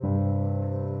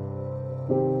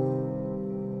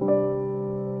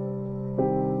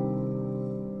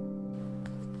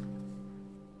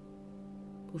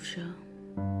Usha,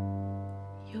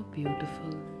 you're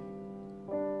beautiful.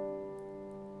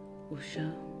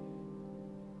 Usha,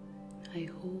 I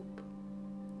hope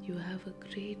you have a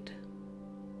great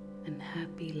and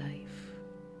happy life.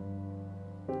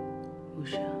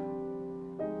 Usha,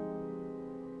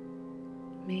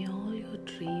 may all your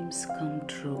dreams come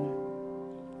true.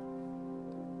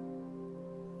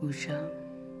 Usha,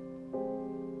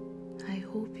 I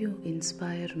hope you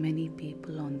inspire many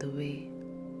people on the way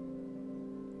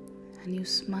and you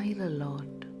smile a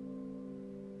lot.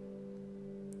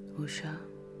 Usha,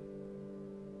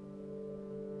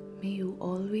 may you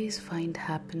always find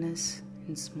happiness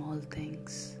in small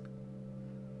things.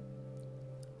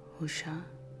 Usha,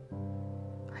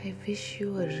 I wish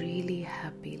you a really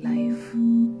happy life.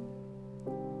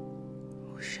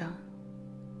 Usha,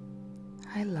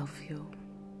 I love you.